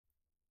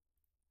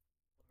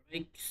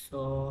Right,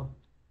 so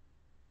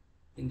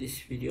in this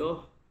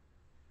video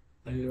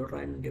I will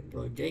run the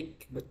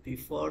project, but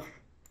before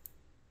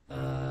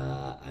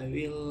I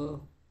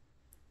will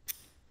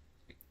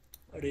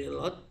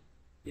reload.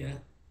 Yeah,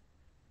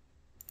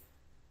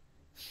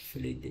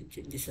 actually the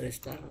changes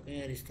restart.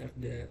 Okay, restart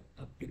the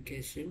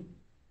application.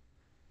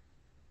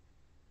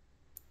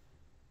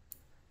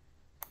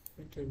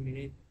 Wait a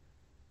minute,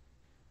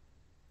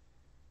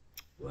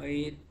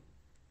 wait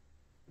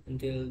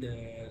until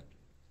the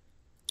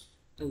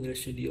Android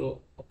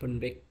Studio open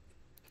back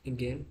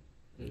again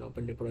and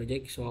open the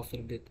project. So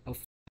after that,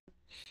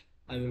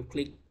 I will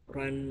click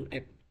run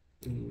app.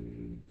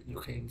 You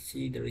can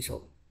see the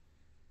result.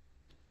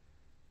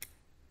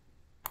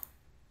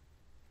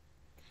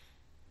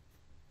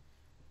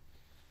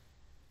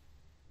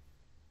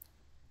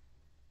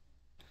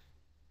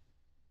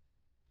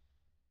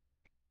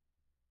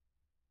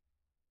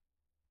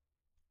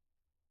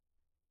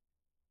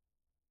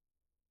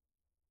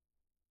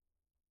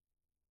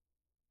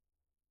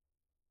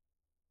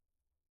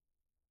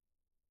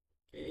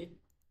 Okay,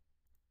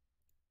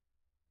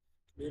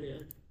 there ya.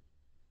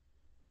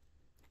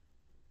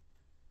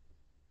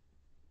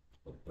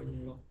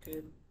 Open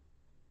locket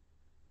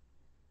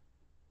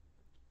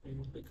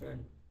and click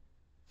run.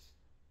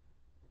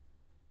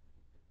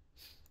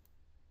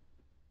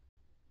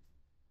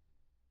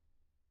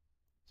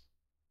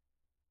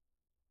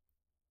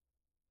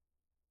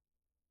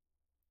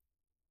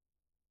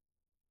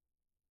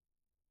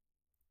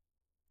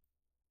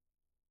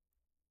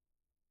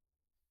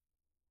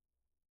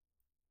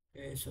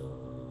 Okay,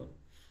 so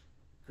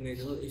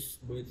Gradle is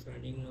both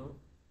running now.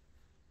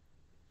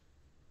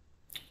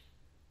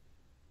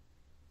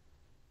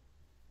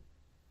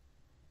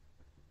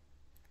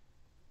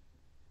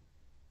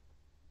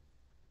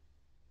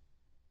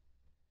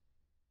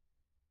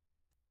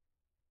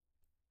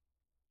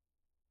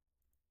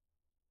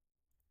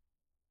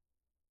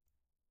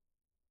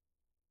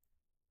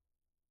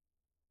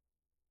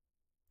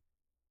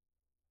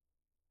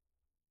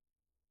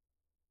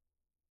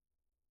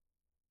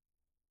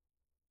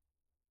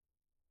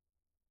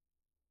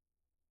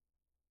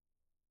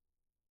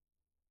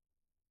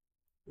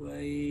 Why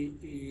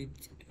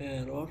it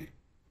error?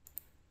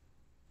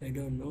 I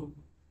don't know.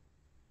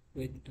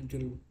 Wait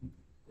until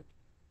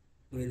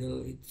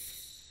Gradle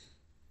it's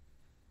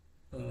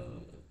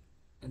uh,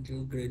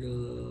 until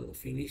Gradle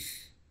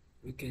finish.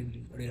 We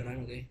can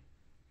rerun. Okay.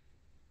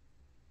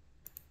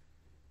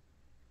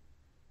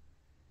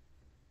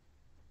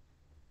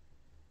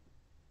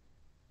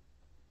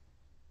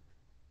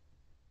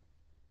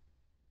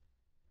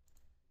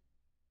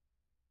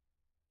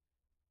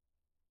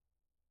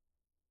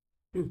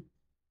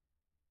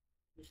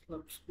 This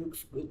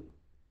looks good.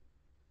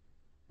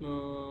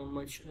 No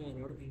much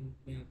error in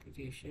my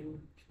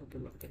application. So to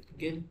look at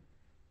again.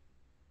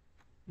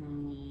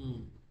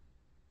 Hmm.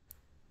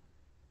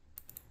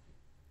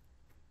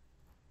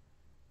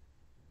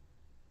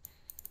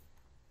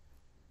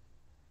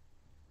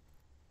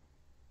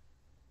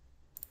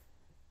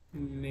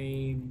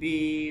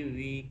 Maybe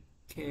we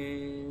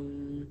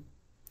can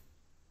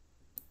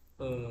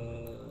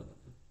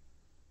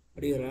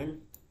rerun.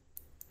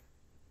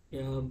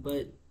 Yeah,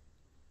 but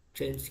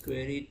change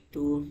query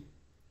to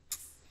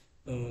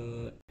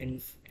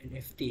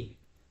NFT.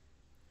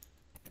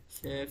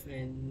 Save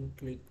and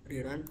click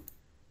rerun.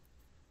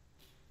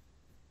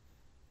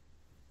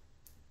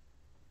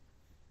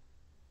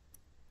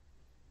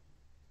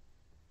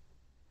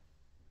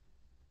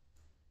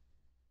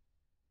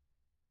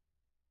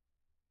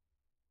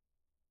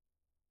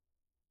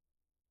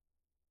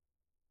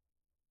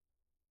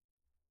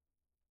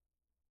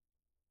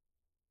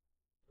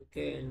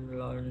 Okay, and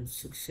launch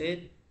success.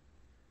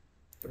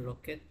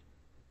 Rocket.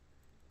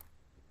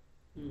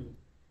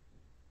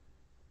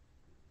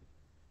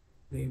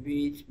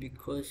 Maybe it's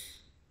because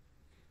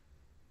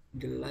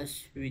the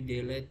last we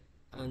delete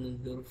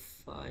another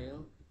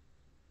file,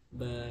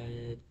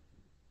 but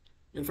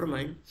never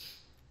mind.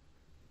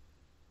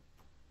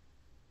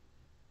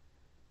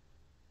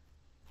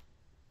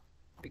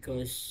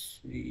 Because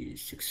we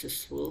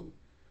successful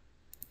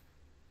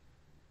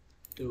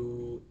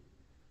to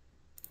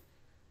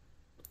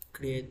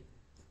create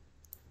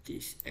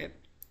this app,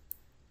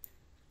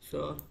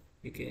 so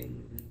you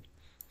can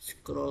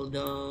scroll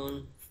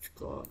down,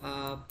 scroll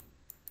up,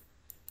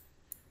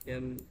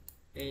 and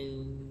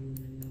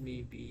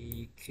maybe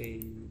you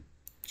can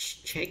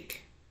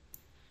check,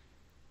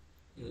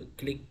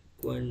 click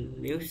one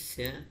news.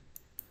 Yeah,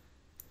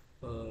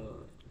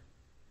 uh,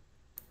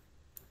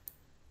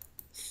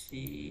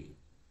 see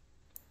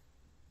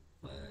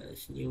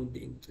what's new, the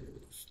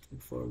interesting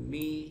for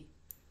me.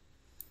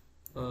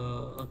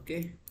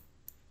 Okay,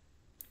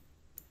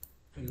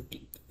 I will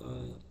click,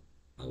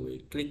 I will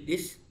click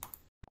this,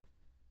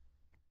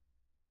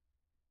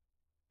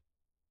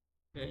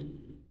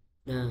 and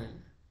nah,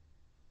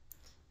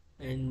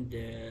 and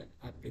the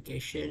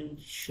application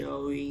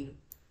showing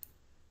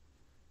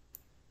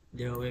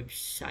the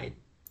website,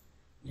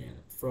 yeah,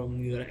 from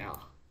URL.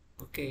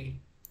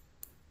 Okay,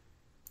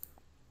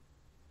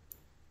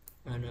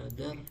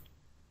 another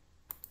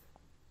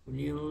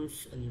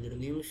news, another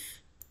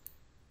news.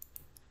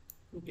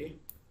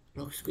 Okay,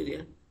 looks good,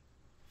 yeah.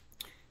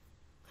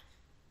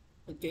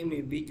 Okay,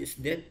 maybe just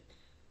that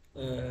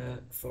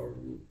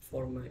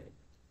for my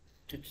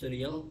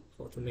tutorial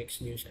how to make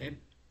news app.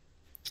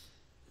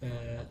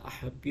 I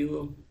hope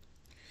you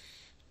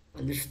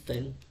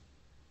understand.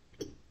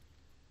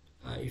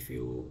 If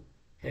you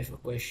have a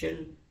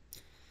question,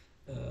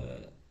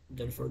 uh,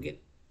 don't forget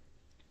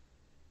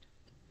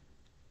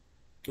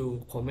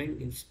to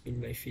comment in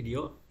my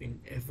video,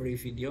 in every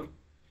video,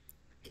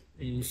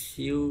 and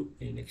see you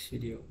in the next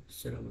video.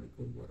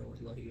 Assalamualaikum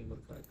warahmatullahi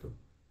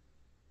wabarakatuh.